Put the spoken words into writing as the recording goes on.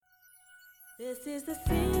This is the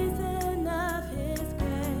season of His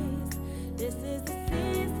grace. This is the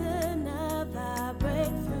season of our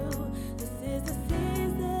breakthrough. This is the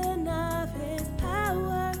season of His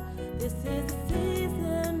power. This is the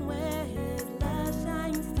season where His love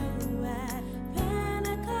shines through at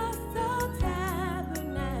Pentecostal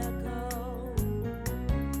Tabernacle,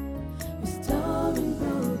 restoring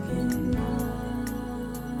broken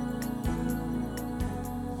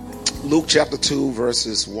love. Luke chapter 2,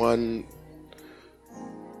 verses 1,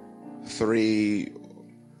 3,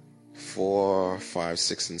 4, 5,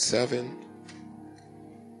 6, and 7.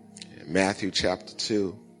 Matthew chapter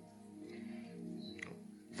 2,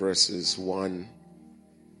 verses 1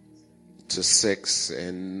 to 6.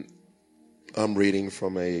 And I'm reading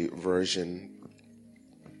from a version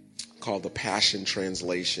called the Passion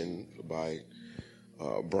Translation by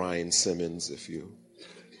Brian Simmons. If you,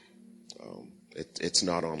 it's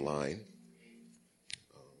not online,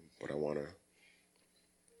 but I want to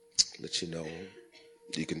let you know.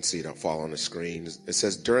 You can see it fall on the screen. It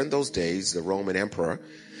says, during those days, the Roman Emperor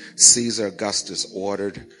Caesar Augustus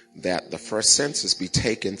ordered that the first census be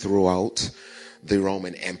taken throughout the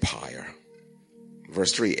Roman Empire.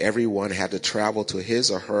 Verse 3, everyone had to travel to his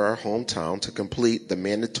or her hometown to complete the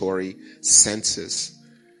mandatory census.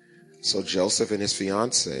 So Joseph and his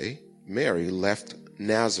fiancée, Mary, left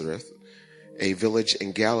Nazareth, a village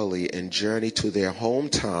in Galilee, and journeyed to their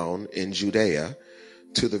hometown in Judea,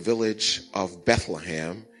 to the village of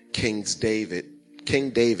Bethlehem, King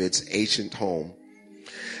David's ancient home.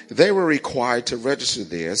 They were required to register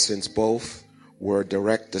there since both were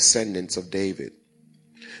direct descendants of David.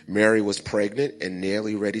 Mary was pregnant and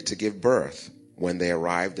nearly ready to give birth. When they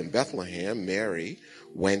arrived in Bethlehem, Mary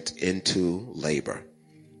went into labor,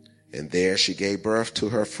 and there she gave birth to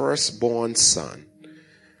her firstborn son.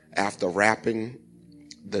 After wrapping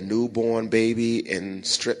the newborn baby in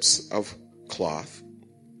strips of cloth,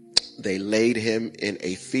 they laid him in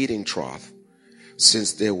a feeding trough,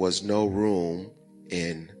 since there was no room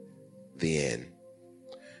in the inn.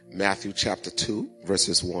 Matthew chapter 2,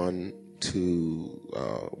 verses 1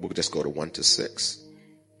 to, we'll just go to 1 to 6.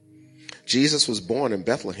 Jesus was born in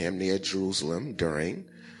Bethlehem near Jerusalem during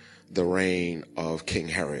the reign of King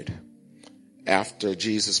Herod. After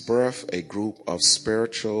Jesus' birth, a group of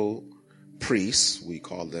spiritual priests, we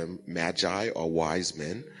call them magi or wise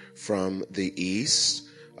men, from the east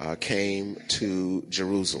came to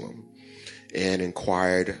Jerusalem and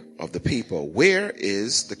inquired of the people, where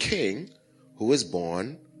is the king who is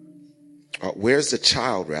born, where's the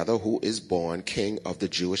child rather, who is born king of the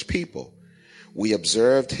Jewish people? We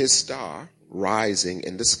observed his star rising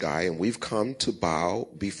in the sky, and we've come to bow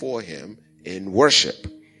before him in worship.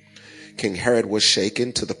 King Herod was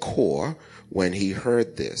shaken to the core when he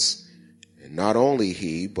heard this. And not only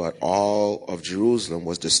he, but all of Jerusalem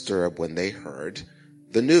was disturbed when they heard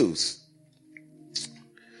the news.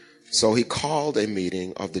 So he called a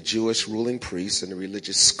meeting of the Jewish ruling priests and the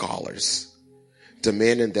religious scholars,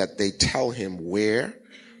 demanding that they tell him where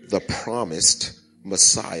the promised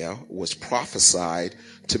Messiah was prophesied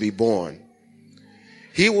to be born.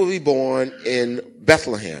 He will be born in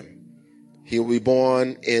Bethlehem. He will be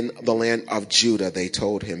born in the land of Judah, they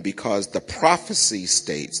told him, because the prophecy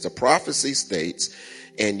states,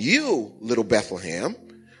 and you, little Bethlehem,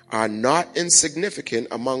 are not insignificant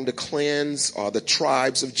among the clans or the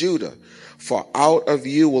tribes of Judah. For out of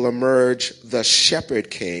you will emerge the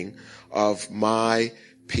shepherd king of my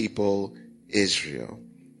people Israel.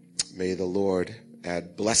 May the Lord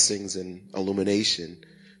add blessings and illumination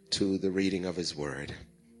to the reading of his word.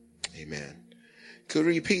 Amen. Could you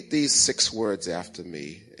repeat these 6 words after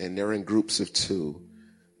me? And they're in groups of 2.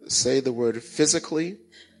 Say the word physically,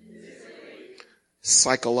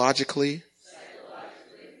 psychologically,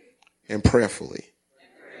 and prayerfully.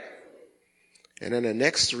 And then the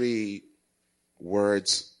next 3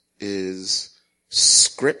 words is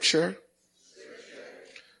scripture,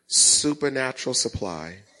 supernatural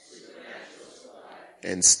supply,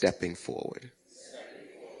 and stepping forward.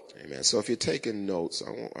 Amen. So if you're taking notes,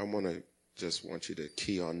 I want you to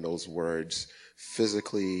key on those words: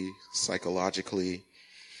 physically, psychologically,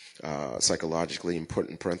 and put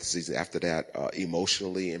in parentheses after that,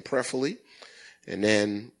 emotionally and prayerfully. And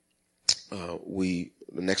then the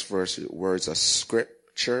next words are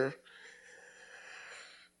scripture,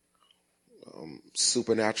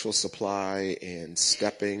 supernatural supply, and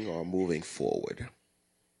stepping or moving forward.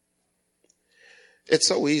 It's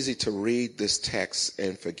so easy to read this text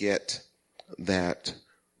and forget that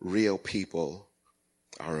real people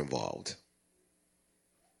are involved.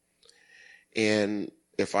 And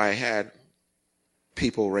if I had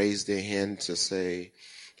people raise their hand to say,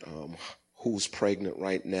 who's pregnant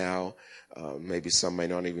right now. Maybe some may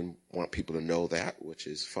not even want people to know that, which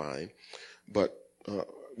is fine. But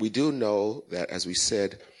we do know that, as we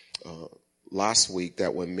said last week,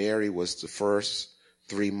 that when Mary was the first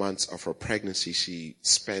 3 months of her pregnancy, she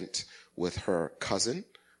spent with her cousin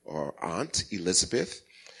or aunt Elizabeth.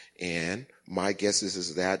 And my guess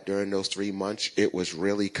is that during those 3 months, it was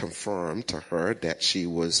really confirmed to her that she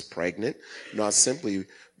was pregnant, not simply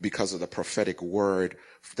because of the prophetic word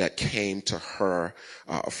that came to her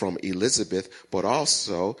from Elizabeth, but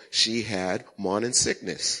also she had morning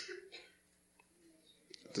sickness.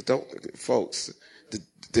 Folks,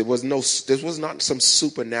 this was not some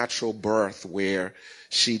supernatural birth where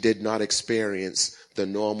she did not experience the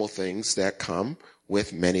normal things that come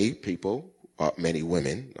with many people, many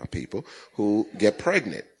women, not people, who get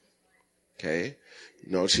pregnant. Okay?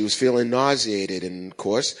 She was feeling nauseated, and of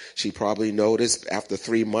course, she probably noticed after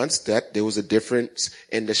 3 months that there was a difference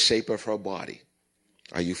in the shape of her body.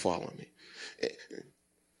 Are you following me?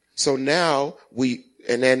 So now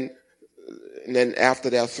and then after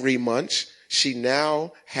that 3 months, she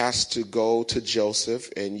now has to go to Joseph,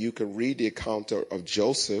 and you can read the account of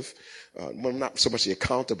Joseph. Well, not so much the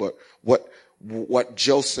account, but what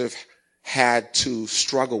Joseph had to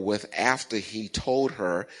struggle with after he told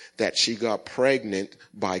her that she got pregnant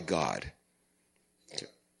by God. Okay.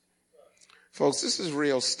 Folks, this is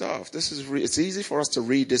real stuff. It's easy for us to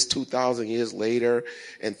read this 2,000 years later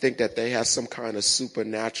and think that they have some kind of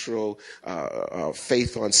supernatural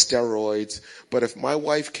faith on steroids. But if my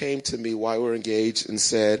wife came to me while we were engaged and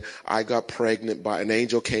said, I got pregnant by an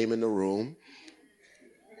angel came in the room,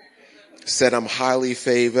 said I'm highly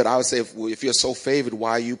favored, I would say, if you're so favored,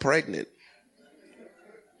 why are you pregnant?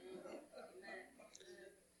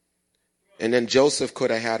 And then Joseph could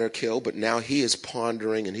have had her killed, but now he is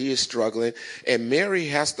pondering and he is struggling. And Mary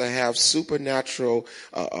has to have supernatural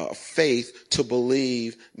faith to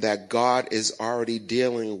believe that God is already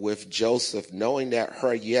dealing with Joseph, knowing that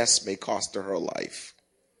her yes may cost her life.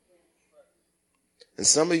 And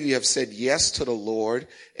some of you have said yes to the Lord,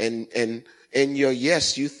 and in your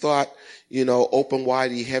yes, you thought, open wide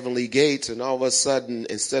the heavenly gates, and all of a sudden,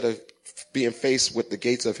 instead of being faced with the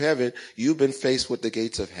gates of heaven, you've been faced with the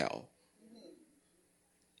gates of hell.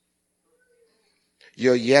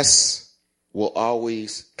 Your yes will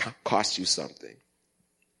always cost you something.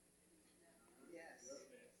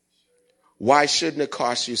 Why shouldn't it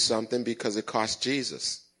cost you something? Because it cost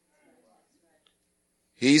Jesus.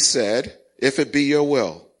 He said, if it be your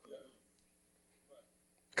will.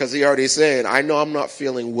 Because he already said, I know I'm not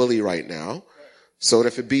feeling willy right now. So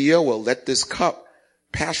if it be your will, let this cup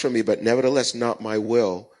pass from me, but nevertheless not my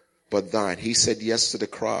will, but thine. He said yes to the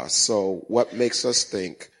cross. So what makes us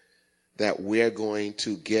think that we're going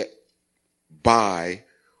to get by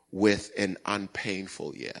with an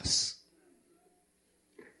unpainful yes?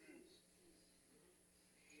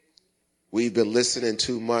 We've been listening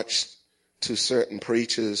too much to certain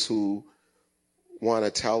preachers who want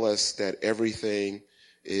to tell us that everything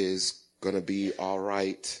is going to be all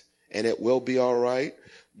right, and it will be all right.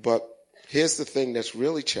 But here's the thing that's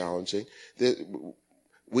really challenging.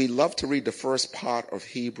 We love to read the first part of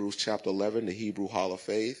Hebrews chapter 11, the Hebrew Hall of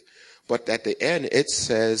Faith. But at the end, it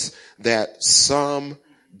says that some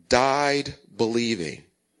died believing,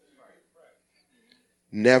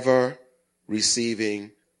 never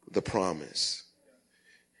receiving the promise.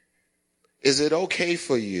 Is it okay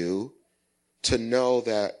for you to know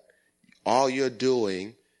that all you're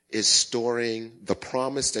doing is storing the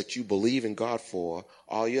promise that you believe in God for?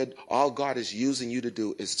 All God is using you to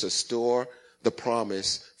do is to store the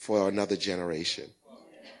promise for another generation.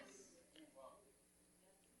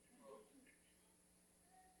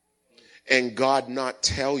 And God not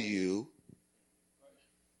tell you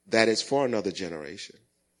that it's for another generation.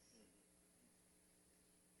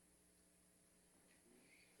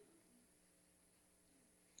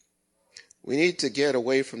 We need to get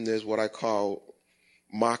away from this, what I call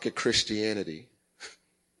market Christianity.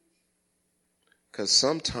 Because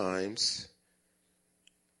sometimes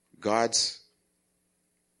God's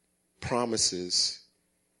promises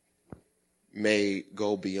may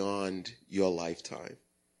go beyond your lifetime.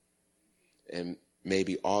 And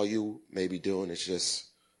maybe all you may be doing is just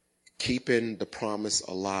keeping the promise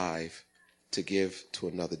alive to give to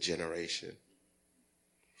another generation.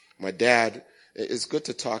 My dad, it's good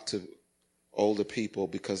to talk to older people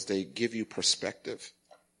because they give you perspective.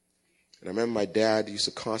 And I remember my dad used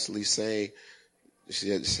to constantly say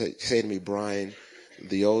to me, Brian,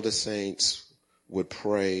 the older saints would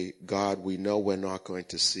pray, God, we know we're not going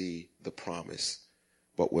to see the promise,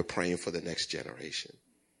 but we're praying for the next generation.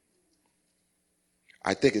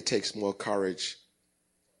 I think it takes more courage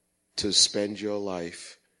to spend your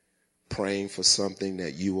life praying for something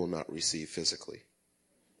that you will not receive physically.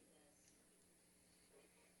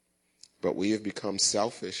 But we have become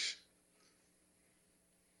selfish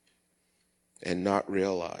and not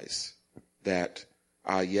realize that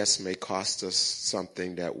our yes may cost us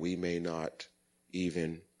something that we may not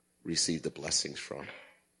even receive the blessings from.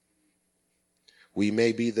 We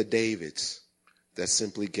may be the Davids that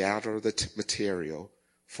simply gather the material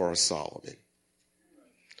for a Solomon.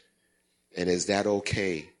 And is that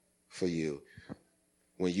okay for you?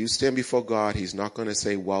 When you stand before God, he's not going to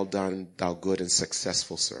say, well done, thou good and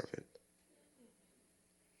successful servant.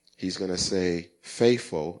 He's going to say,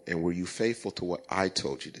 faithful, and were you faithful to what I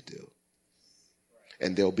told you to do?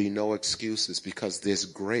 And there'll be no excuses because there's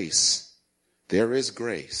grace. There is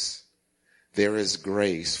grace. There is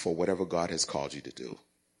grace for whatever God has called you to do.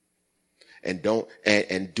 And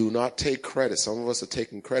do not take credit. Some of us are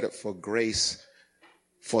taking credit for grace,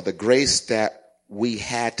 for the grace that we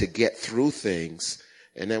had to get through things.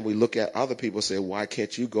 And then we look at other people and say, why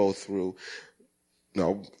can't you go through?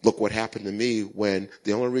 No, look what happened to me when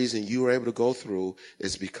the only reason you were able to go through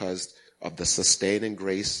is because of the sustaining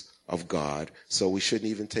grace of God. So we shouldn't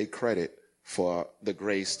even take credit for the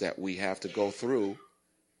grace that we have to go through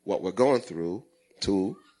what we're going through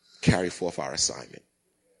to carry forth our assignment.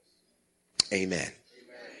 Amen.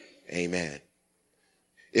 Amen.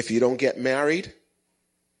 If you don't get married,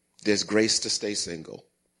 there's grace to stay single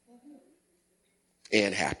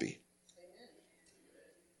and happy.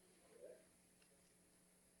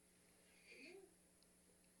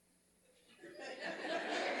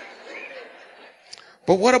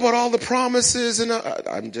 But what about all the promises? And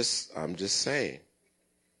I'm just saying.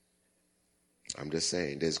 I'm just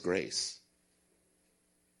saying there's grace.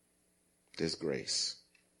 There's grace.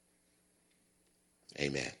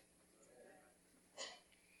 Amen.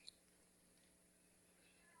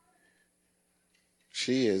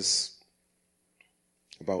 She is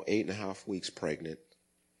about 8.5 weeks pregnant.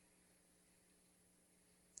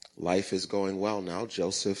 Life is going well now.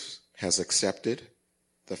 Joseph has accepted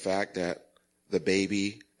the fact that the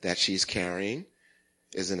baby that she's carrying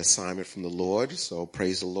is an assignment from the Lord. So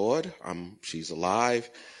praise the Lord. She's alive.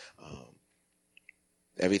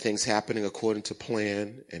 Everything's happening according to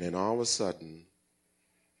plan. And then all of a sudden,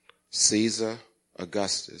 Caesar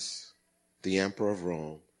Augustus, the emperor of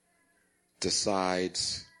Rome,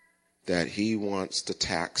 decides that he wants to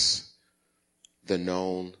tax the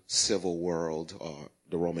known civil world or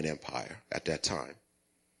the Roman Empire at that time.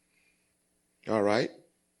 All right,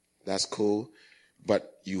 that's cool.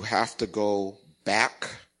 But you have to go back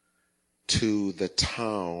to the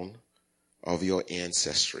town of your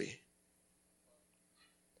ancestry.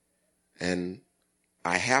 And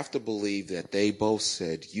I have to believe that they both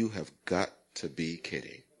said, you have got to be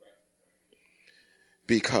kidding.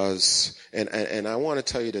 Because, and I want to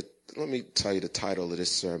tell you let me tell you the title of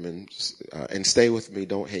this sermon, and stay with me,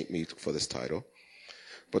 don't hate me for this title.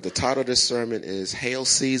 But the title of this sermon is Hail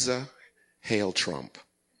Caesar, Hail Trump.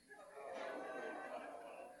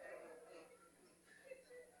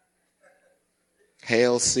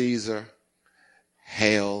 Hail Caesar,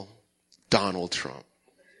 hail Donald Trump.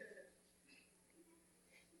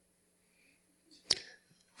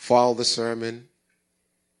 Follow the sermon,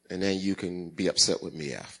 and then you can be upset with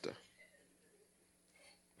me after.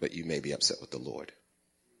 But you may be upset with the Lord.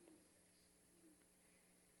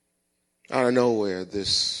 Out of nowhere,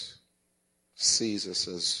 this Caesar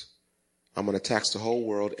says, I'm going to tax the whole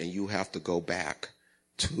world, and you have to go back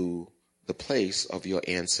to the place of your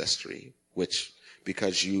ancestry, which,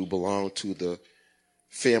 because you belong to the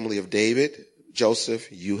family of David, Joseph,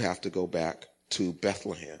 you have to go back to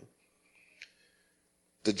Bethlehem.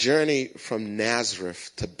 The journey from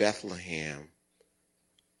Nazareth to Bethlehem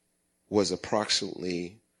was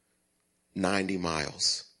approximately 90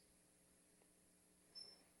 miles.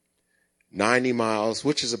 90 miles,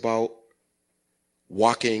 which is about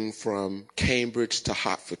walking from Cambridge to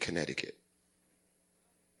Hartford, Connecticut.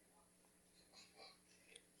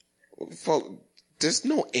 Folks, there's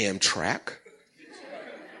no Amtrak.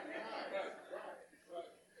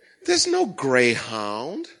 There's no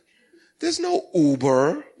Greyhound. There's no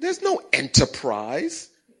Uber. There's no Enterprise.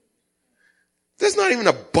 There's not even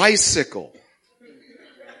a bicycle.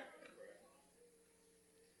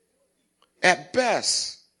 At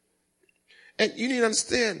best. And you need to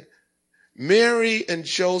understand, Mary and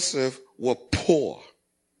Joseph were poor.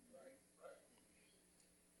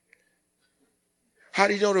 How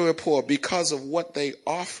do you know they were poor? Because of what they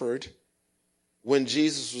offered when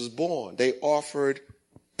Jesus was born. They offered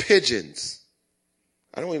pigeons.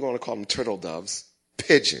 I don't even want to call them turtle doves.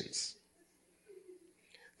 Pigeons.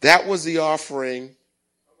 That was the offering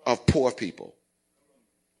of poor people.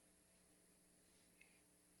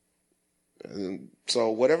 And so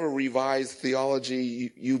whatever revised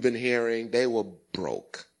theology you've been hearing, they were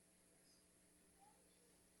broke,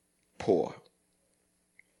 poor.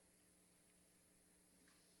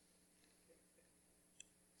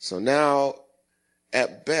 So now,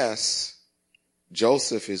 at best,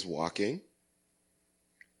 Joseph is walking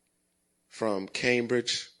from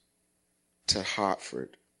Cambridge to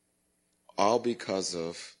Hartford, all because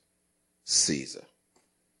of Caesar.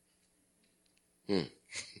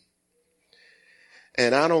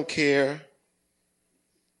 And I don't care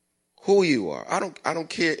who you are. I don't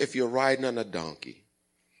care if you're riding on a donkey.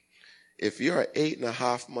 If you're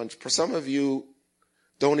 8.5 months, for some of you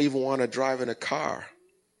don't even want to drive in a car.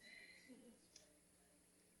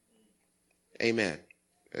 Amen.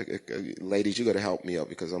 Ladies, you got to help me out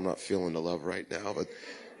because I'm not feeling the love right now. But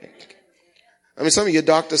I mean, some of your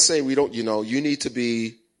doctors say we don't. You need to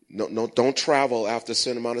be don't travel after a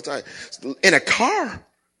certain amount of time in a car,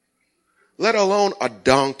 let alone a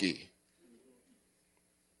donkey.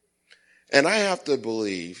 And I have to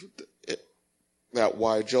believe that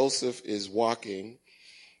while Joseph is walking,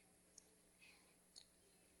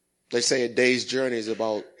 they say a day's journey is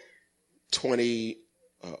about 20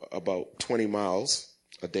 miles,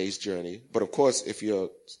 a day's journey. But of course, if you're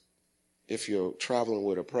traveling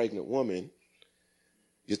with a pregnant woman,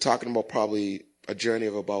 you're talking about probably a journey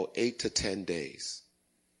of about 8 to 10 days.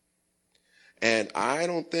 And I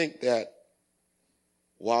don't think that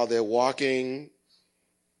while they're walking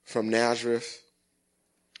from Nazareth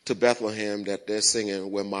to Bethlehem that they're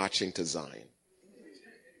singing, "We're marching to Zion."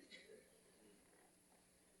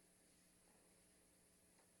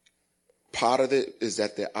 Part of it is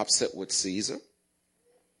that they're upset with Caesar.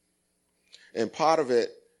 And part of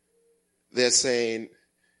it, they're saying,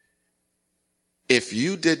 if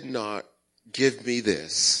you did not give me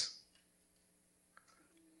this,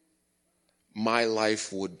 my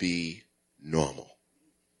life would be normal.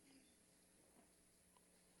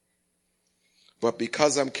 But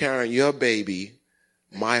because I'm carrying your baby,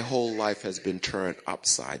 my whole life has been turned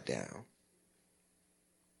upside down.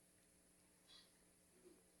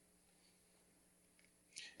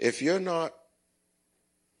 If your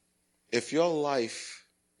life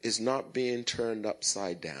is not being turned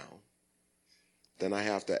upside down, then I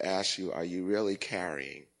have to ask you, are you really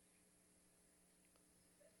carrying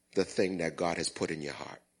the thing that God has put in your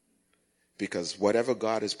heart? Because whatever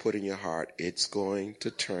God has put in your heart, it's going to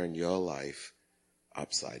turn your life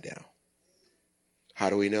upside down. How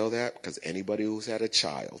do we know that? Because anybody who's had a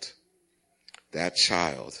child, that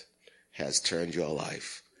child has turned your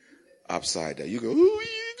life upside down. You go, ooh,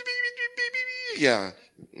 yeah,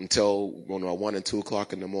 until 1 and 2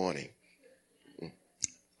 o'clock in the morning.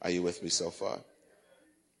 Are you with me so far?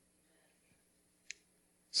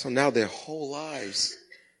 So now their whole lives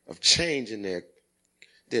have changed, and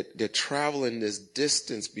they're traveling this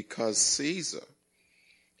distance because Caesar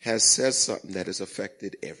has said something that has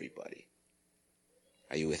affected everybody.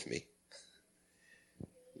 Are you with me?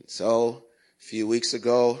 So a few weeks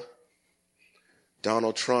ago,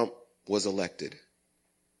 Donald Trump was elected.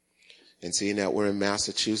 And seeing that we're in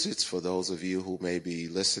Massachusetts, for those of you who may be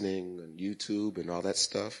listening on YouTube and all that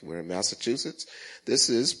stuff, we're in Massachusetts. This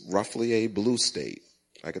is roughly a blue state.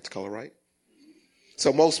 I get the color right?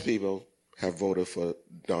 So most people have voted for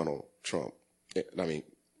Donald Trump. I mean,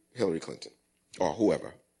 Hillary Clinton or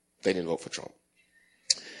whoever. They didn't vote for Trump.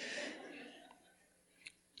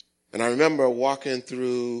 And I remember walking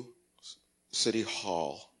through City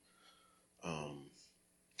Hall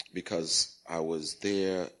because I was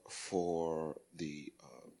there for the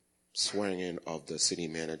swearing in of the city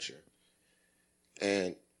manager.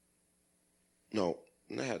 And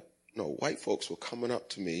white folks were coming up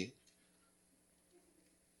to me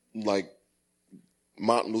like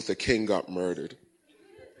Martin Luther King got murdered.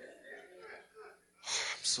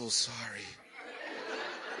 I'm so sorry.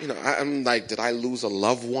 I'm like, did I lose a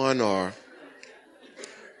loved one or?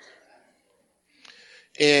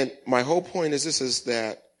 And my whole point is this, is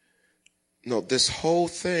that, this whole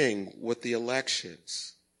thing with the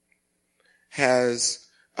elections has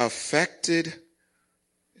affected,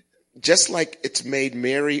 just like it's made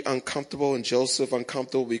Mary uncomfortable and Joseph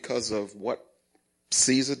uncomfortable because of what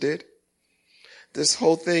Caesar did. This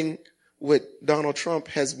whole thing with Donald Trump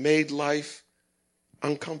has made life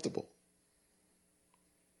uncomfortable.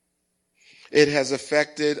 It has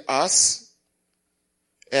affected us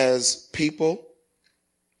as people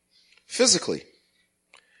physically.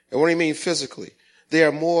 And what do you mean physically? There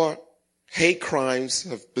are more hate crimes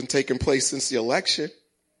have been taking place since the election.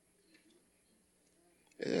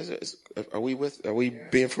 Are we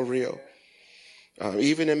being for real?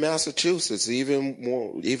 Even in Massachusetts, even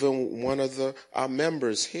one of our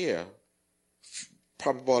members here,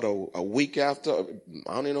 probably about a week after,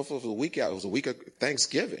 I don't even know if it was a week after, it was a week of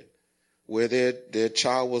Thanksgiving, where their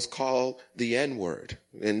child was called the N-word,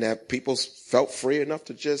 and that people felt free enough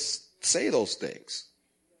to just say those things.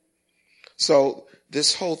 So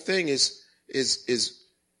this whole thing is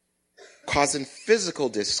causing physical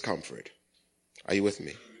discomfort. Are you with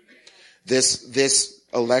me? This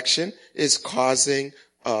election is causing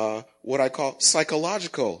what I call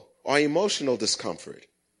psychological or emotional discomfort.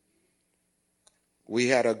 We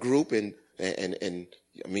had a group, and I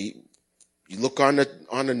mean, you look on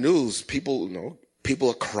the news, people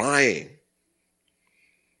are crying.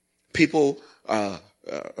 People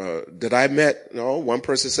that I met, one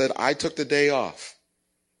person said, I took the day off.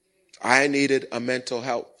 I needed a mental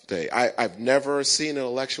health day. I've never seen an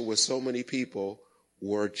election where so many people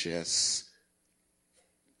were just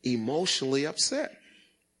emotionally upset.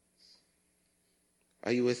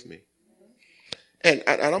 Are you with me? And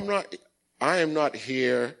I am not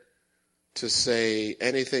here to say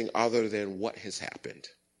anything other than what has happened.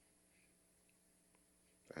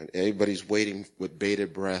 And everybody's waiting with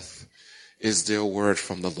bated breath. Is there a word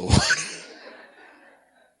from the Lord?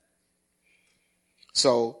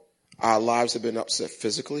 So our lives have been upset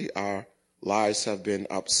physically. Our lives have been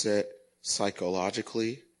upset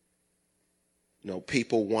psychologically.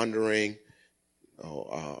 People wondering,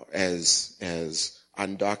 as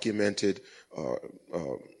undocumented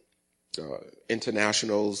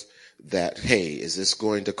internationals, that, hey, is this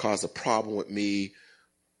going to cause a problem with me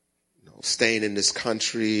staying in this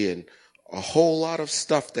country, and a whole lot of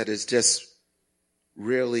stuff that is just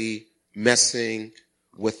really messing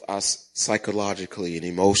with us psychologically and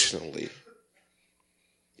emotionally.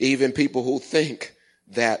 Even people who think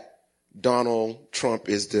that Donald Trump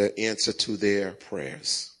is the answer to their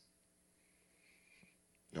prayers.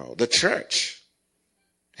 No, the church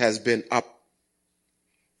has been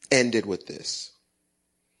upended with this.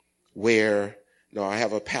 Where, I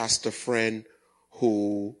have a pastor friend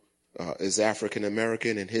who is African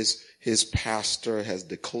American, and his pastor has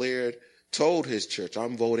told his church,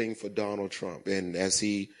 I'm voting for Donald Trump. And as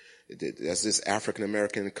this African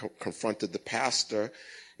American confronted the pastor,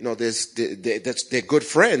 they're good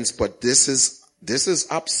friends, but this is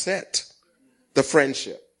upset the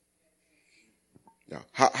friendship. Now,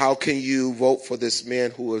 how can you vote for this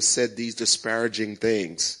man who has said these disparaging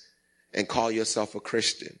things and call yourself a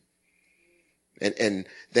Christian? And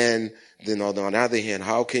then on the other hand,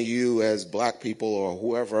 how can you as black people or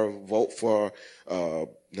whoever vote for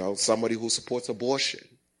somebody who supports abortion?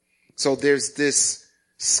 So there's this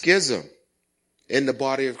schism in the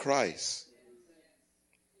body of Christ.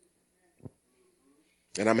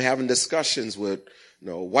 And I'm having discussions with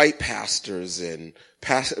white pastors and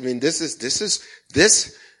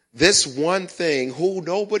this one thing who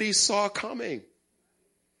nobody saw coming.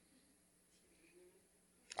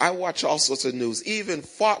 I watch all sorts of news. Even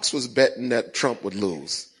Fox was betting that Trump would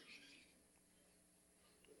lose.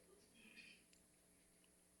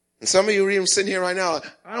 And some of you are even sitting here right now,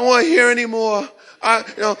 I don't want to hear anymore.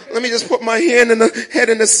 Let me just put my head in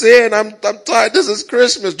the sand. I'm tired. This is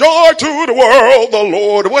Christmas. Joy to the world, the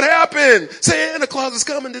Lord. What happened? Santa Claus is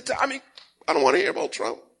coming to town. I don't want to hear about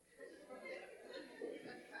Trump.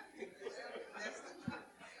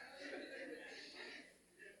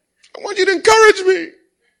 I want you to encourage me.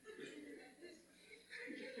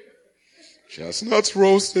 Chestnuts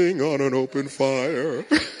roasting on an open fire.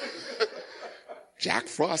 Jack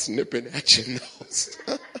Frost nipping at your nose.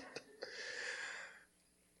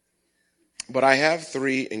 But I have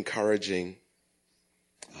 3 encouraging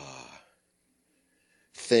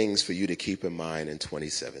things for you to keep in mind in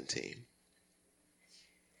 2017.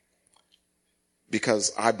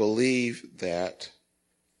 Because I believe that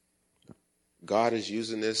God is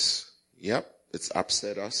using this. Yep, it's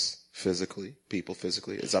upset us physically, people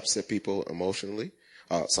physically. It's upset people emotionally,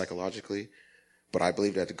 psychologically. But I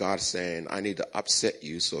believe that God's saying, I need to upset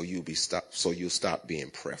you so you stop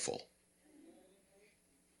being prayerful.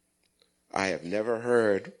 I have never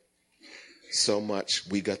heard so much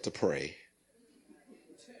we got to pray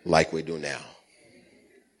like we do now.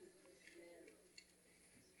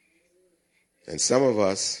 And some of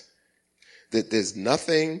us, that there's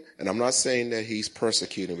nothing, and I'm not saying that he's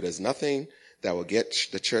persecuting, but there's nothing that will get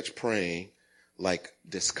the church praying like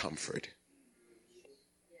discomfort.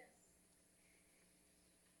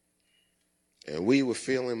 And we were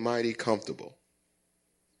feeling mighty comfortable.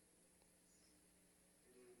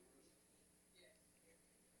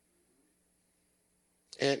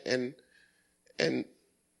 And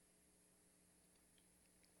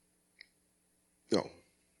no,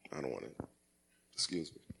 I don't want to.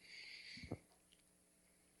 Excuse me.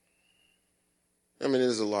 I mean,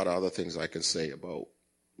 there's a lot of other things I can say about,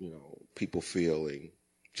 people feeling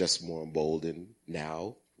just more emboldened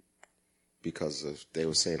now because they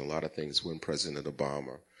were saying a lot of things when President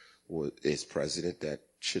Obama is president that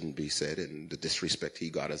shouldn't be said, and the disrespect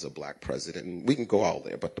he got as a black president. And we can go all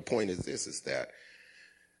there, but the point is this, is that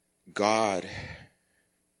God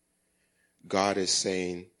is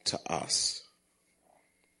saying to us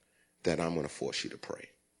that I'm going to force you to pray.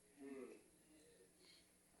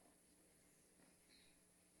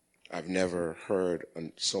 I've never heard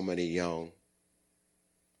so many young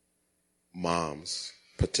moms,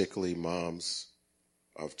 particularly moms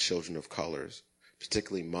of children of colors,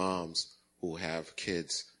 particularly moms who have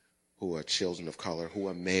kids who are children of color, who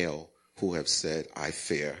are male, who have said, I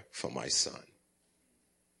fear for my son.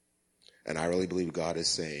 And I really believe God is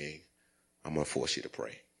saying, I'm going to force you to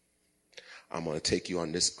pray. I'm going to take you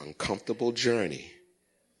on this uncomfortable journey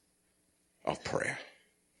of prayer.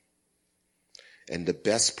 And the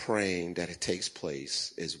best praying that it takes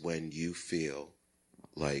place is when you feel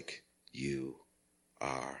like you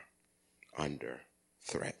are under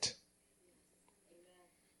threat.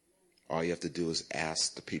 All you have to do is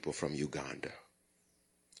ask the people from Uganda.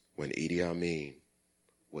 When Idi Amin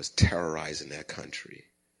was terrorizing that country,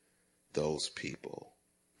 those people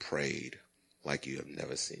prayed like you have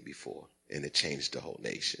never seen before, and it changed the whole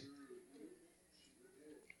nation.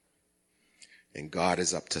 And God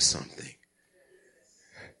is up to something.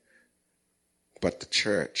 But the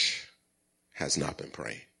church has not been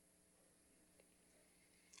praying.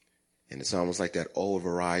 And it's almost like that old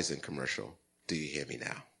Verizon commercial. Do you hear me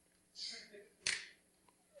now?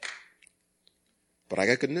 But I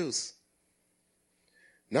got good news.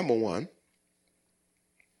 Number one,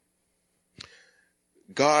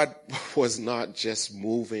 God was not just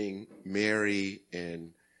moving Mary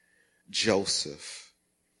and Joseph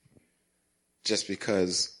just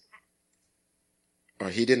because, or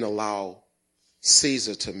he didn't allow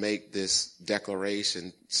Caesar to make this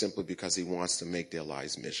declaration simply because he wants to make their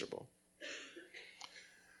lives miserable.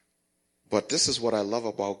 But this is what I love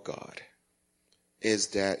about God, is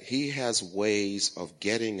that he has ways of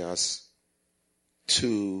getting us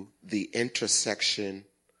to the intersection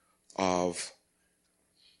of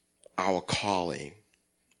our calling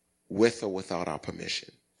with or without our permission.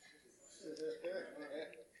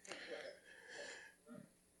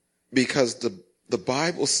 Because the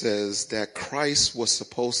Bible says that Christ was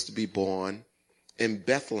supposed to be born in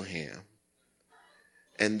Bethlehem,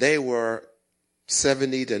 and they were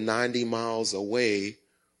 70 to 90 miles away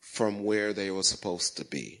from where they were supposed to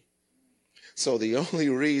be. So the only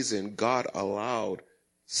reason God allowed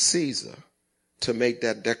Caesar to make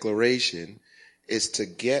that declaration is to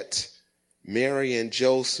get Mary and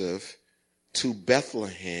Joseph to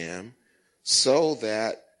Bethlehem so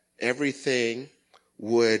that everything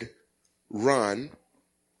would run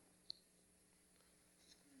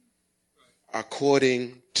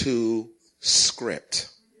according to script.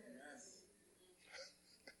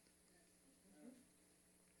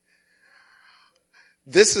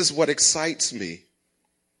 This is what excites me,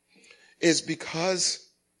 is because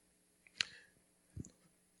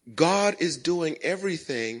God is doing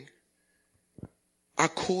everything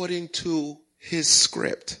according to his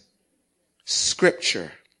script.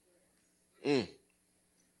 Scripture.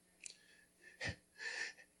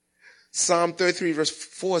 Psalm 33 verse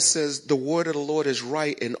 4 says, the word of the Lord is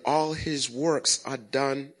right and all his works are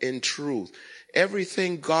done in truth.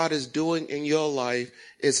 Everything God is doing in your life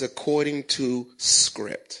is according to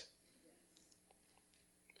script.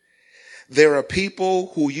 There are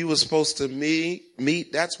people who you were supposed to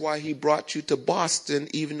meet. That's why he brought you to Boston,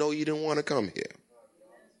 even though you didn't want to come here.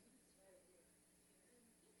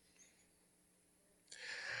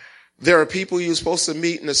 There are people you're supposed to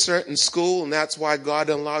meet in a certain school, and that's why God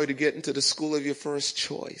didn't allow you to get into the school of your first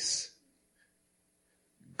choice.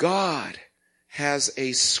 God has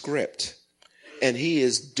a script, and he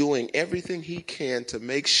is doing everything he can to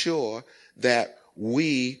make sure that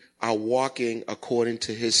we are walking according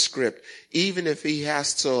to his script, even if he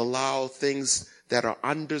has to allow things that are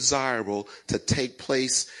undesirable to take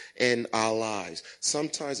place in our lives.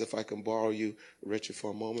 Sometimes, if I can borrow you, Richard,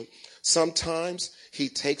 for a moment, sometimes he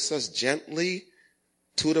takes us gently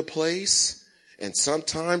to the place, and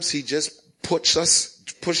sometimes he just pushes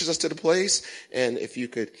us to the place. And if you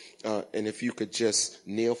could just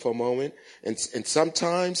kneel for a moment, and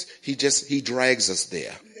sometimes he drags us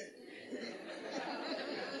there.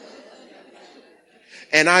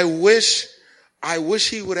 And I wish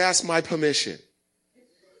he would ask my permission.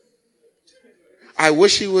 I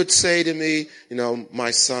wish he would say to me,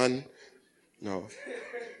 my son,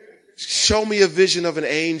 Show me a vision of an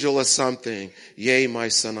angel or something. Yea, my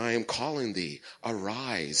son, I am calling thee.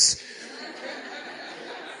 Arise.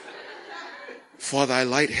 For thy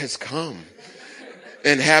light has come.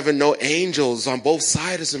 And having no angels on both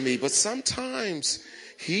sides of me. But sometimes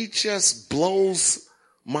he just blows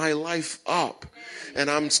my life up. And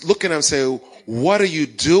I'm looking at him saying, what are you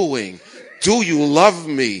doing? Do you love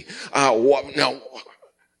me? Now,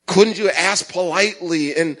 couldn't you ask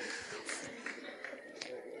politely? And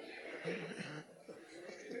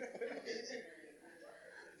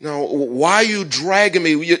now, why are you dragging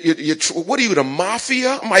me? What are you, the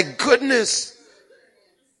mafia? My goodness.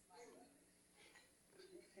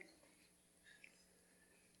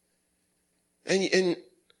 And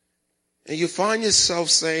you find yourself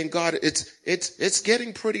saying, God, it's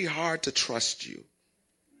getting pretty hard to trust you.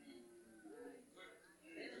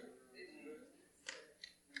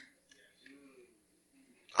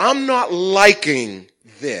 I'm not liking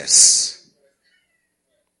this.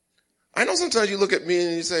 I know sometimes you look at me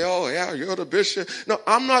and you say, oh yeah, you're the bishop. No,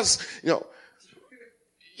 I'm not,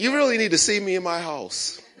 you really need to see me in my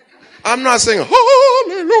house. I'm not saying,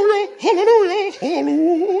 hallelujah, hallelujah,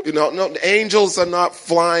 hallelujah. No, the angels are not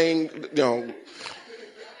flying,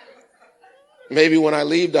 Maybe when I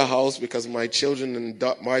leave the house because my children and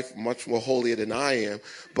wife much more holier than I am.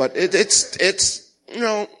 But it's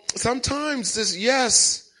sometimes this,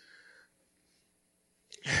 yes.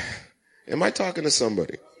 Am I talking to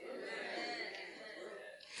somebody?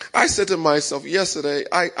 I said to myself yesterday,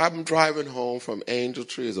 I'm driving home from Angel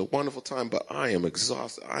Tree. It's a wonderful time, but I am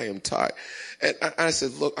exhausted. I am tired. And I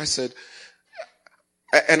said, look, I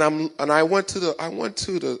went to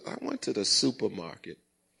the supermarket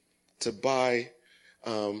to buy,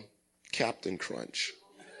 Captain Crunch.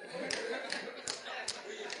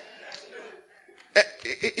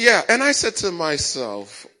 Yeah. And I said to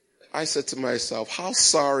myself, how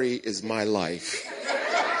sorry is my life?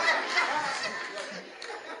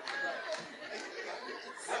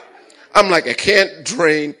 I'm like, I can't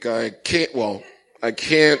drink, I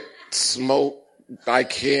can't smoke, I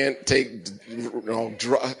can't take,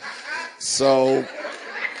 drugs. So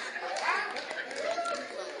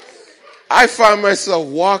I find myself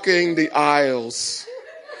walking the aisles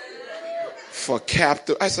for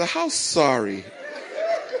Captain. I said, how sorry.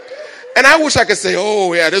 And I wish I could say,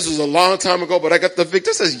 oh yeah, this was a long time ago, but I got the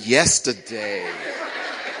victory. This is yesterday.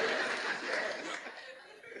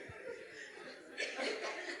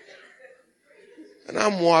 And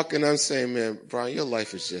I'm walking, I'm saying, man, Brian, your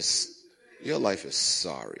life is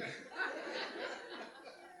sorry.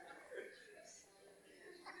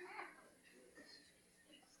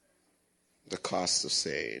 The cost of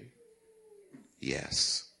saying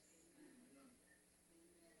yes.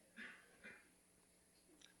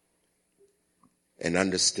 And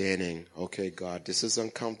understanding, okay, God, this is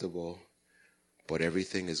uncomfortable, but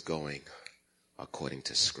everything is going according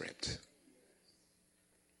to script.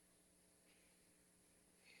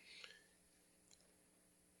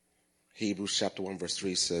 Hebrews chapter 1 verse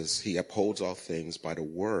 3 says, he upholds all things by the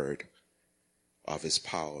word of his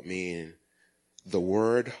power, meaning the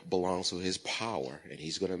word belongs to his power, and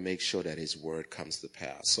he's going to make sure that his word comes to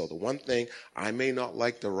pass. So the one thing, I may not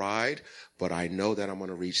like the ride, but I know that I'm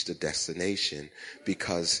going to reach the destination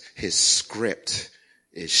because his script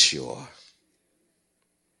is sure.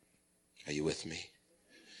 Are you with me?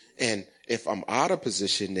 And if I'm out of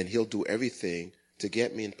position, then he'll do everything to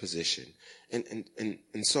get me in position. And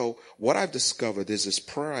so what I've discovered is this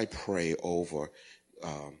prayer I pray over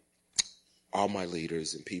all my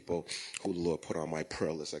leaders and people who the Lord put on my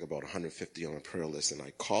prayer list, like about 150 on a prayer list. And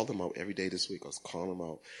I called them out every day this week. I was calling them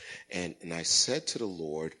out. And I said to the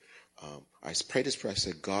Lord, I prayed this prayer. I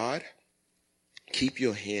said, God, keep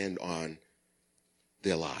your hand on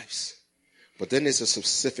their lives. But then there's a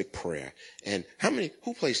specific prayer. And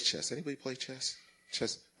who plays chess? Anybody play chess?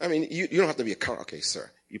 Chess. I mean, you don't have to be a count. Okay, sir,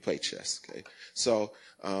 you play chess. Okay. So,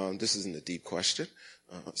 this isn't a deep question.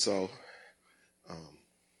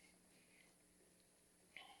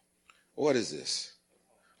 What is this?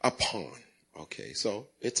 A pawn. Okay. So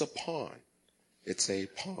it's a pawn. It's a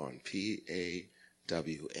pawn.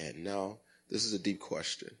 P-A-W-N. Now, this is a deep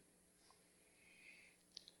question.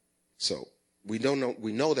 So we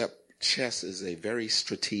know that chess is a very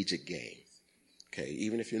strategic game. Okay,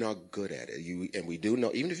 even if you're not good at it, and we do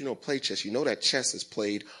know, even if you don't play chess, you know that chess is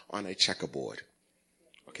played on a checkerboard.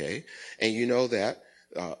 Okay, and you know that.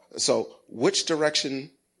 So, which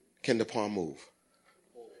direction can the pawn move?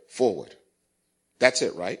 Forward. That's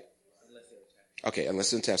it, right? Okay,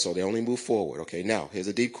 unless it's test, so they only move forward. Okay, now here's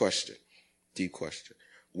a deep question. Deep question.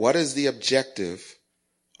 What is the objective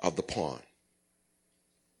of the pawn?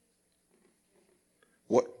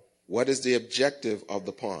 What is the objective of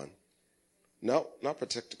the pawn? No, not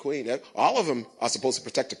protect the queen. All of them are supposed to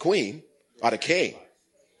protect the queen or the king.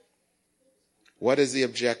 What is the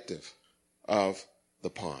objective of the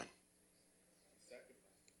pawn?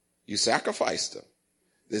 You sacrificed them.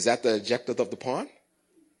 Is that the objective of the pawn?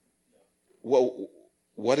 Well,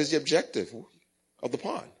 what is the objective of the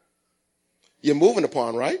pawn? You're moving the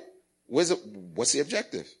pawn, right? What's the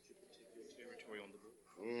objective?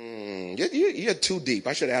 You're too deep.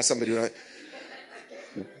 I should ask somebody.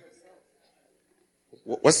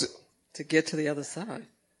 What's it? To get to the other side.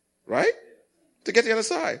 Right? To get to the other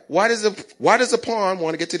side. Why does the pawn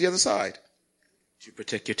want to get to the other side? To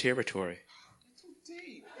protect your territory.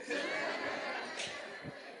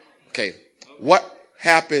 Okay. What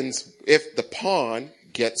happens if the pawn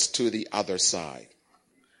gets to the other side?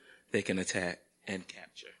 They can attack and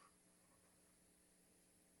capture.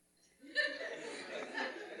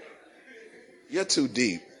 You're too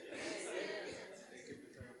deep.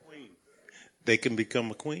 They can become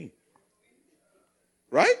a queen.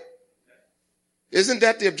 Right? Isn't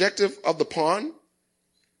that the objective of the pawn?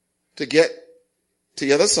 To get to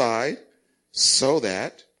the other side so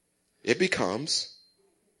that it becomes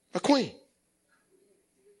a queen.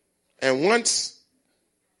 And once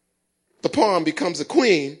the pawn becomes a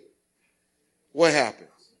queen, what happens?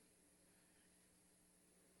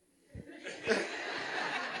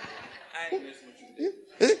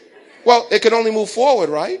 Well, it can only move forward,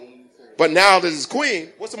 right? But now this is queen.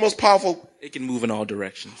 What's the most powerful? It can move in all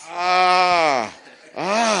directions. The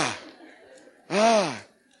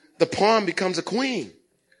pawn becomes a queen.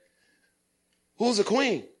 Who's a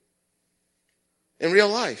queen? In real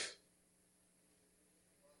life.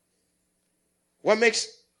 What makes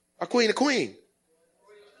a queen a queen?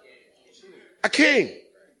 A king.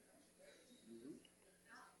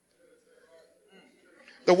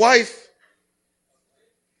 The wife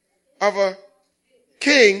of a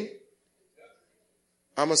king,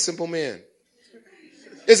 I'm a simple man,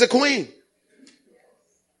 is a queen.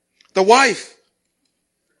 The wife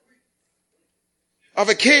of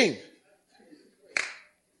a king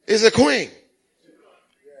is a queen.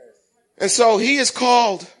 And so he is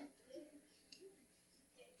called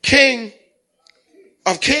King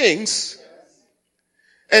of Kings,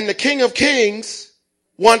 and the King of Kings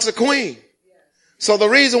wants a queen. So the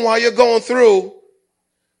reason why you're going through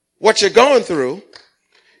what you're going through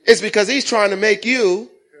is because he's trying to make you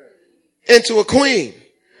into a queen.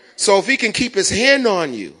 So if he can keep his hand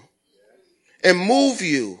on you and move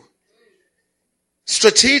you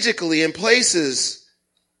strategically in places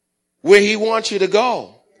where he wants you to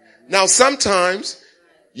go. Now sometimes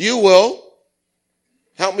you will,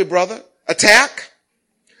 help me brother, attack.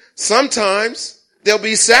 Sometimes there'll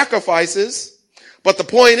be sacrifices. But the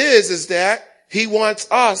point is that he wants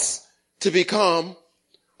us to become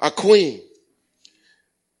a queen.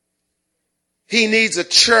 He needs a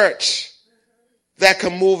church that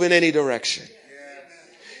can move in any direction.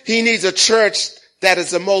 He needs a church that is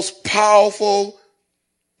the most powerful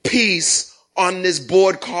piece on this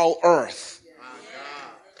board called earth.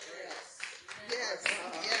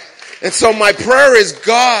 And so my prayer is,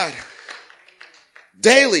 God,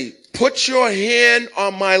 daily put your hand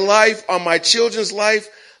on my life, on my children's life,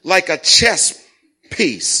 like a chess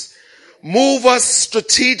piece. Move us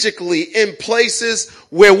strategically in places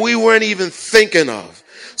where we weren't even thinking of,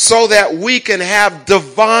 so that we can have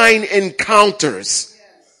divine encounters.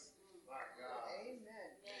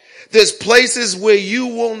 There's places where you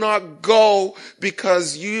will not go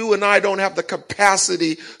because you and I don't have the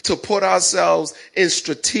capacity to put ourselves in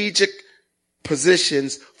strategic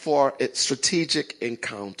positions for strategic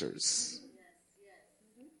encounters.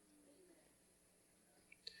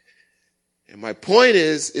 And my point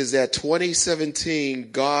is that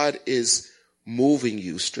 2017, God is moving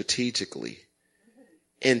you strategically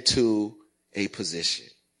into a position.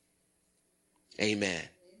 Amen.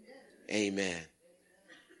 Amen.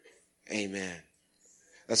 Amen.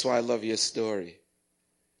 That's why I love your story.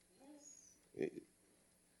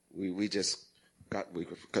 We just got,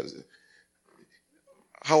 because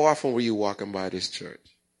how often were you walking by this church?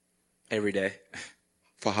 Every day.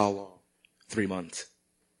 For how long? 3 months.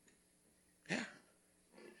 Yeah.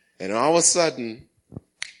 And all of a sudden,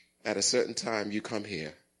 at a certain time, you come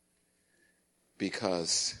here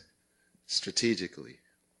because strategically.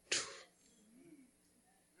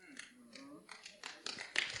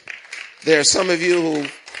 There are some of you who,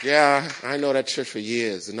 I know that church for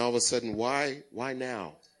years, and all of a sudden, why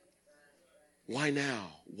now? Why now?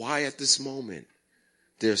 Why at this moment?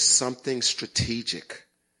 There's something strategic.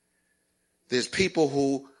 There's people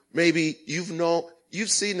who maybe you've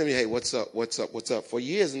seen them, hey, what's up for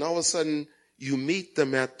years, and all of a sudden You meet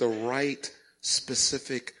them at the right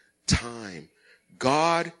specific time.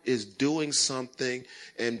 God is doing something,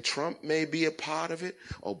 and Trump may be a part of it,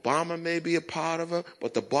 Obama may be a part of it,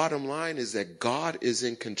 but the bottom line is that God is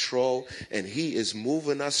in control, and he is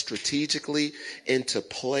moving us strategically into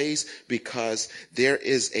place because there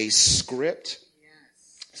is a script.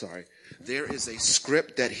 There is a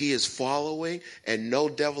script that he is following, and no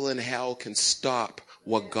devil in hell can stop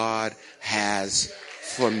what God has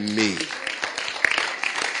for me.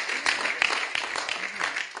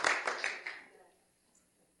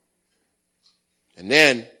 And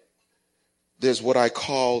then there's what I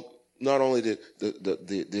call not only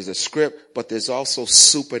there's a script, but there's also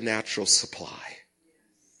supernatural supply.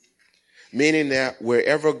 Meaning that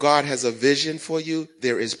wherever God has a vision for you,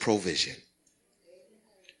 there is provision.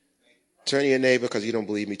 Turn to your neighbor, because you don't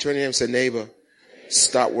believe me. Turn to him and say, neighbor,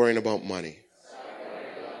 stop worrying about money.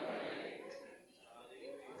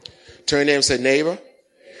 Turn to him and say, neighbor,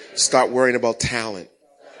 stop worrying about talent.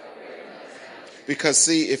 Because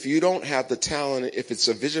see, if you don't have the talent, if it's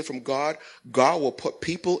a vision from God, God will put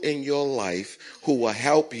people in your life who will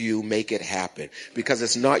help you make it happen. Because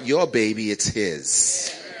it's not your baby, it's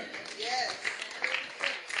his.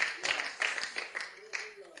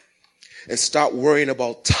 And stop worrying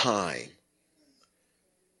about time.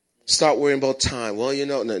 Start worrying about time. Well,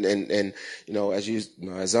 and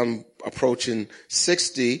as I'm approaching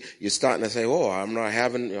 60, you're starting to say, "Oh, I'm not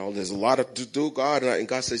having. There's a lot to do, God." And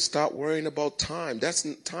God says, "Stop worrying about time.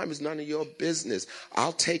 Time is none of your business.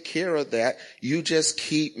 I'll take care of that. You just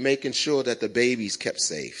keep making sure that the baby's kept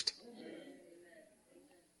safe."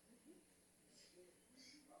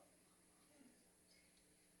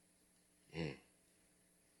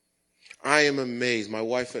 I am amazed. My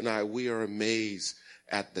wife and I, we are amazed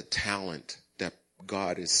at the talent that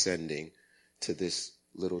God is sending to this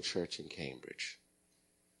little church in Cambridge.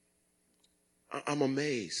 I'm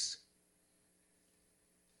amazed.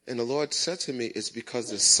 And the Lord said to me, it's because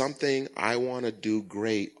there's something I want to do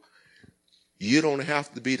great. You don't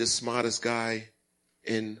have to be the smartest guy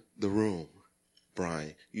in the room,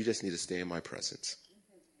 Brian. You just need to stay in my presence.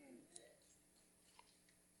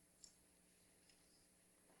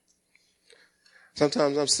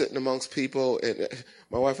 Sometimes I'm sitting amongst people, and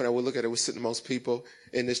my wife and I would look at it. We're sitting amongst people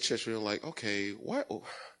in this church. We're like, okay, what?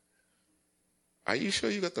 Are you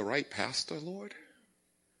sure you got the right pastor, Lord?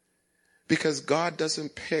 Because God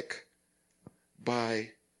doesn't pick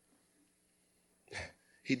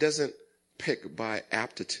He doesn't pick by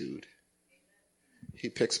aptitude. He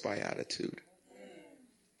picks by attitude.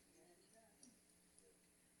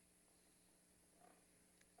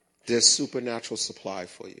 There's supernatural supply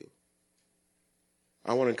for you.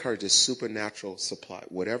 I want to encourage this supernatural supply.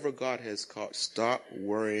 Whatever God has called, stop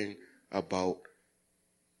worrying about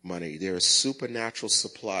money. There is supernatural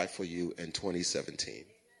supply for you in 2017.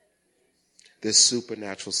 There's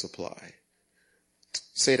supernatural supply.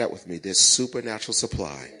 Say that with me. There's supernatural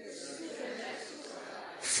supply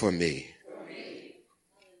for me.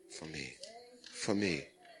 For me. For me.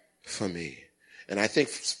 For me. And I think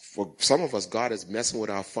for some of us, God is messing with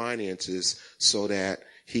our finances so that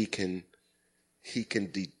He can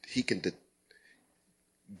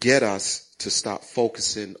get us to stop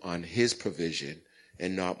focusing on His provision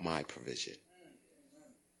and not my provision.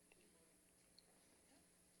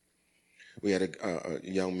 We had a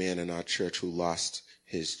young man in our church who lost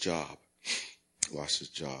his job.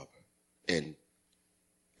 And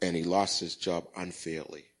he lost his job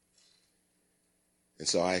unfairly. And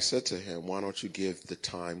so I said to him, why don't you give the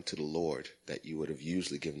time to the Lord that you would have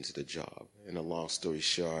usually given to the job? And a long story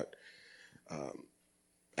short,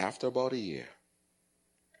 after about a year,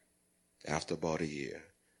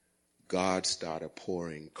 God started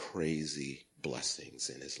pouring crazy blessings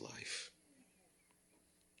in his life.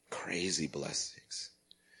 Crazy blessings.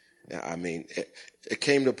 I mean, it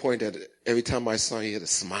came to a point that every time I saw him, he had a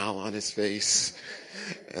smile on his face.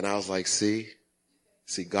 And I was like, see,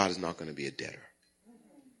 God is not going to be a debtor.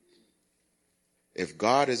 If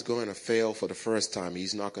God is going to fail for the first time,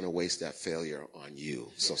 He's not going to waste that failure on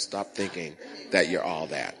you. So stop thinking that you're all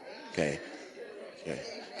that. Okay.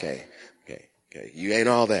 You ain't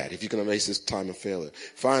all that if you're going to waste this time of failure.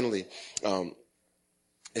 Finally,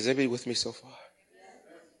 is everybody with me so far?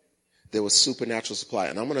 There was supernatural supply.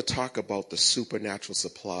 And I'm going to talk about the supernatural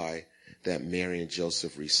supply that Mary and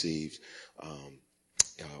Joseph received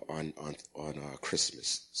on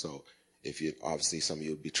Christmas. So if you, obviously some of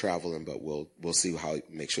you will be traveling, but we'll see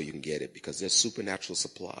make sure you can get it, because there's supernatural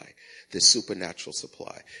supply. There's supernatural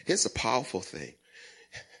supply. Here's a powerful thing.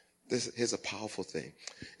 Here's a powerful thing.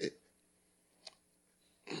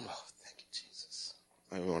 Thank you, Jesus.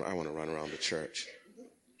 I want to run around the church.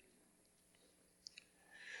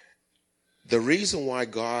 The reason why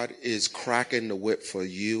God is cracking the whip for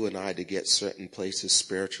you and I to get certain places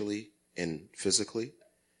spiritually and physically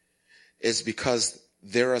is because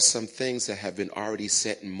there are some things that have been already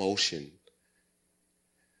set in motion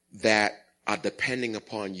that are depending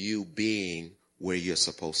upon you being where you're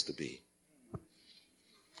supposed to be.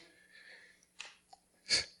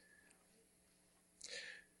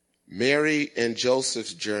 Mary and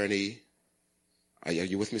Joseph's journey, are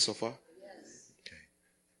you with me so far? Yes. Okay.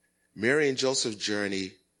 Mary and Joseph's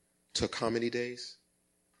journey took how many days?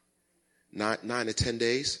 9 to 10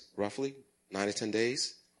 days, roughly? 9 to 10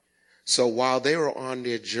 days? So while they were on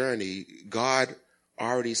their journey, God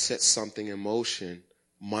already set something in motion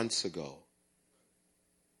months ago.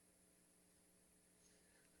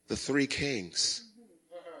 The 3 kings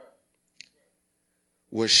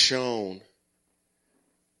were shown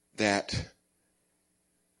that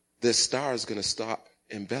this star is going to stop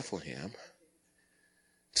in Bethlehem.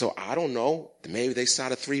 So I don't know, maybe they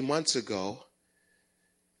started 3 months ago.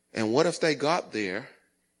 And what if they got there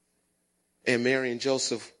and Mary and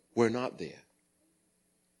Joseph were not there?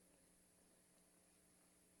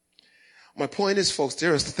 My point is, folks,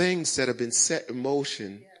 there are things that have been set in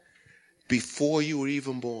motion before you were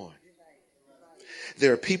even born.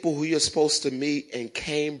 There are people who you're supposed to meet in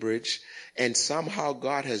Cambridge, and somehow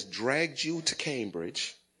God has dragged you to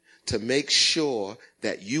Cambridge to make sure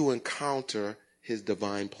that you encounter his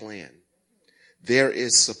divine plan. There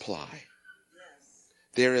is supply.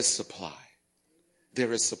 There is supply.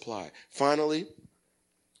 There is supply. Finally,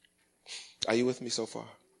 are you with me so far?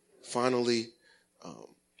 Finally,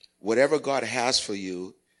 whatever God has for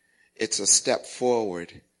you, it's a step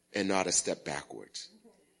forward and not a step backwards.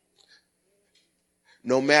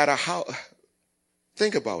 No matter how,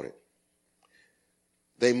 think about it.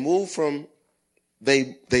 They moved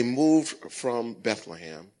from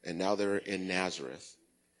Bethlehem, and now they're in Nazareth.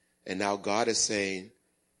 And now God is saying,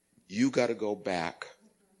 you got to go back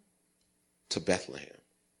to Bethlehem.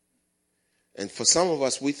 And for some of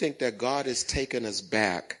us, we think that God is taking us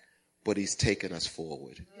back, but he's taking us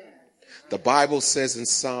forward. The Bible says in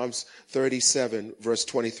Psalms 37, verse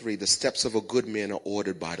 23, the steps of a good man are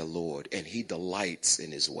ordered by the Lord, and he delights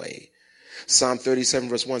in his way. Psalm 37,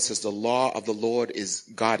 verse 1 says, the law of the Lord is,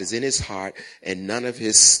 God is in his heart, and none of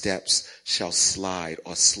his steps shall slide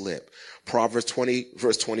or slip. Proverbs 20,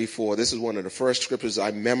 verse 24, this is one of the first scriptures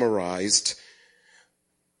I memorized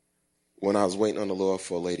when I was waiting on the Lord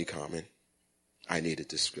for a lady coming. I needed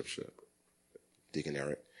this scripture, Deacon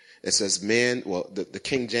Eric. It says, the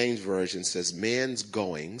King James Version says, man's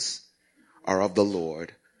goings are of the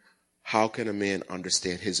Lord. How can a man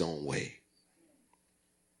understand his own way?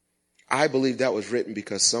 I believe that was written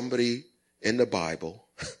because somebody in the Bible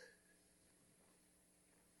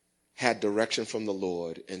had direction from the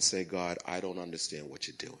Lord and said, God, I don't understand what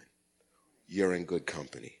you're doing. You're in good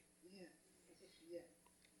company.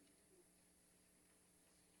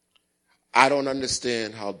 I don't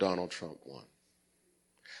understand how Donald Trump won.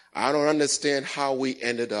 I don't understand how we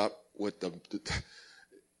ended up with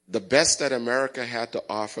the best that America had to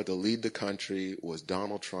offer to lead the country was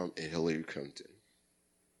Donald Trump and Hillary Clinton.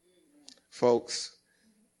 Folks,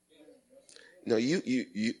 no,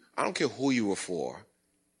 I don't care who you were for.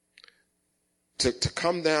 To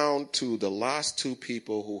come down to the last 2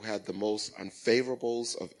 people who had the most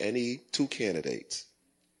unfavorables of any 2 candidates.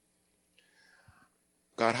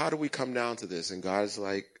 God, how do we come down to this? And God is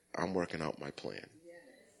like, I'm working out my plan.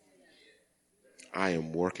 I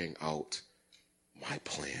am working out my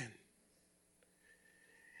plan.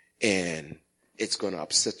 And it's going to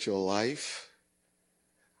upset your life.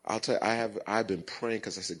 I'll tell you, I've been praying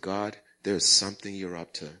because I said, God, there's something you're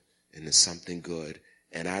up to, and there's something good.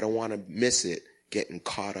 And I don't want to miss it, getting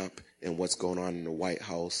caught up in what's going on in the White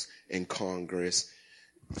House, in Congress,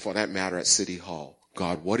 for that matter at City Hall.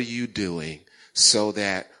 God, what are you doing so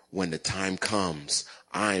that when the time comes,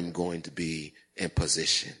 I'm going to be in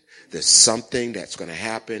position? There's something that's going to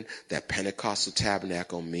happen that Pentecostal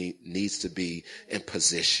Tabernacle needs to be in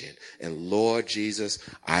position. And Lord Jesus,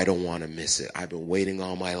 I don't want to miss it. I've been waiting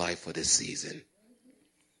all my life for this season.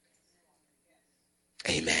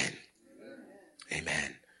 Amen.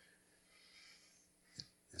 Amen.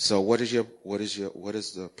 So what is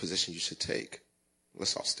the position you should take?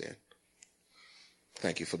 Let's all stand.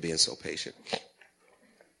 Thank you for being so patient.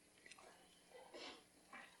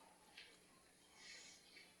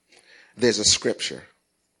 There's a scripture.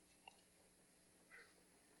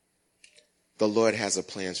 The Lord has a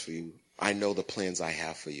plans for you. I know the plans I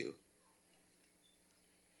have for you.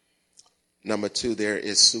 Number 2, there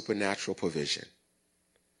is supernatural provision.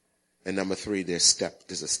 And number 3, there's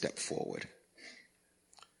a step forward.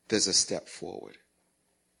 There's a step forward.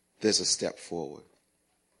 there's a step forward.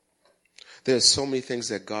 There's so many things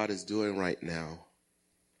that God is doing right now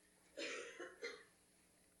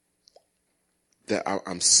that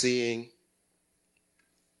I'm seeing.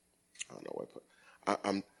 I don't know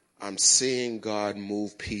what I'm seeing God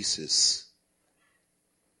move pieces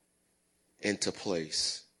into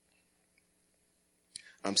place.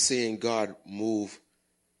 I'm seeing God move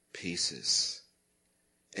pieces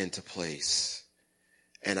into place.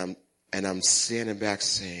 And I'm standing back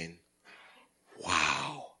saying,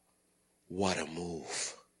 wow, what a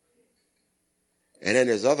move. And then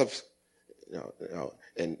there's other,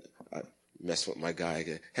 and I mess with my guy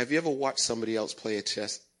again. Have you ever watched somebody else play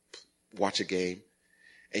watch a game,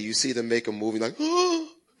 and you see them make a movie like, oh,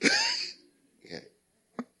 yeah.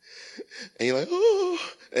 And you're like, oh,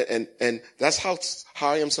 and that's how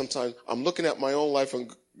I am sometimes. I'm looking at my own life,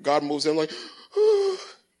 and God moves in like, oh.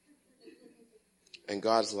 And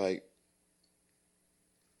God's like,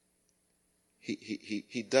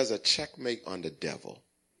 he does a checkmate on the devil.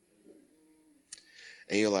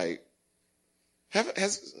 And you're like,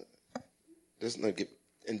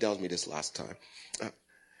 indulge me this last time.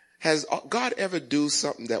 Has God ever do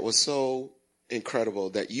something that was so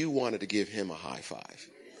incredible that you wanted to give him a high five?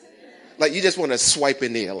 Like you just want to swipe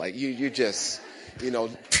in there, like you just,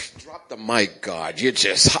 drop the mic, God. You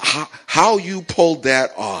just, how you pulled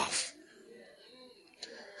that off.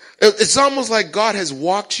 It's almost like God has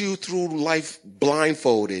walked you through life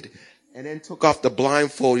blindfolded and then took off the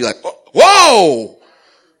blindfold. You're like, oh, whoa,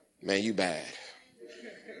 man, you bad.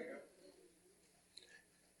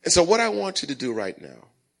 And so what I want you to do right now,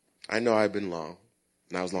 I know I've been long,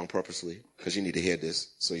 and I was long purposely because you need to hear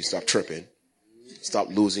this so you stop tripping, stop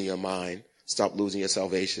losing your mind, stop losing your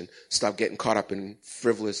salvation, stop getting caught up in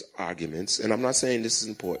frivolous arguments. And I'm not saying this is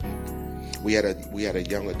important. We had a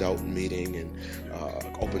young adult meeting and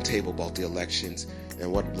open table about the elections.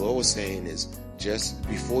 And what the Lord was saying is just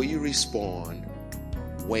before you respond,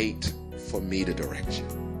 wait for me to direct you.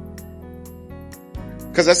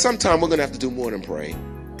 Because at some time we're going to have to do more than pray.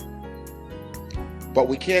 But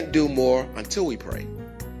we can't do more until we pray.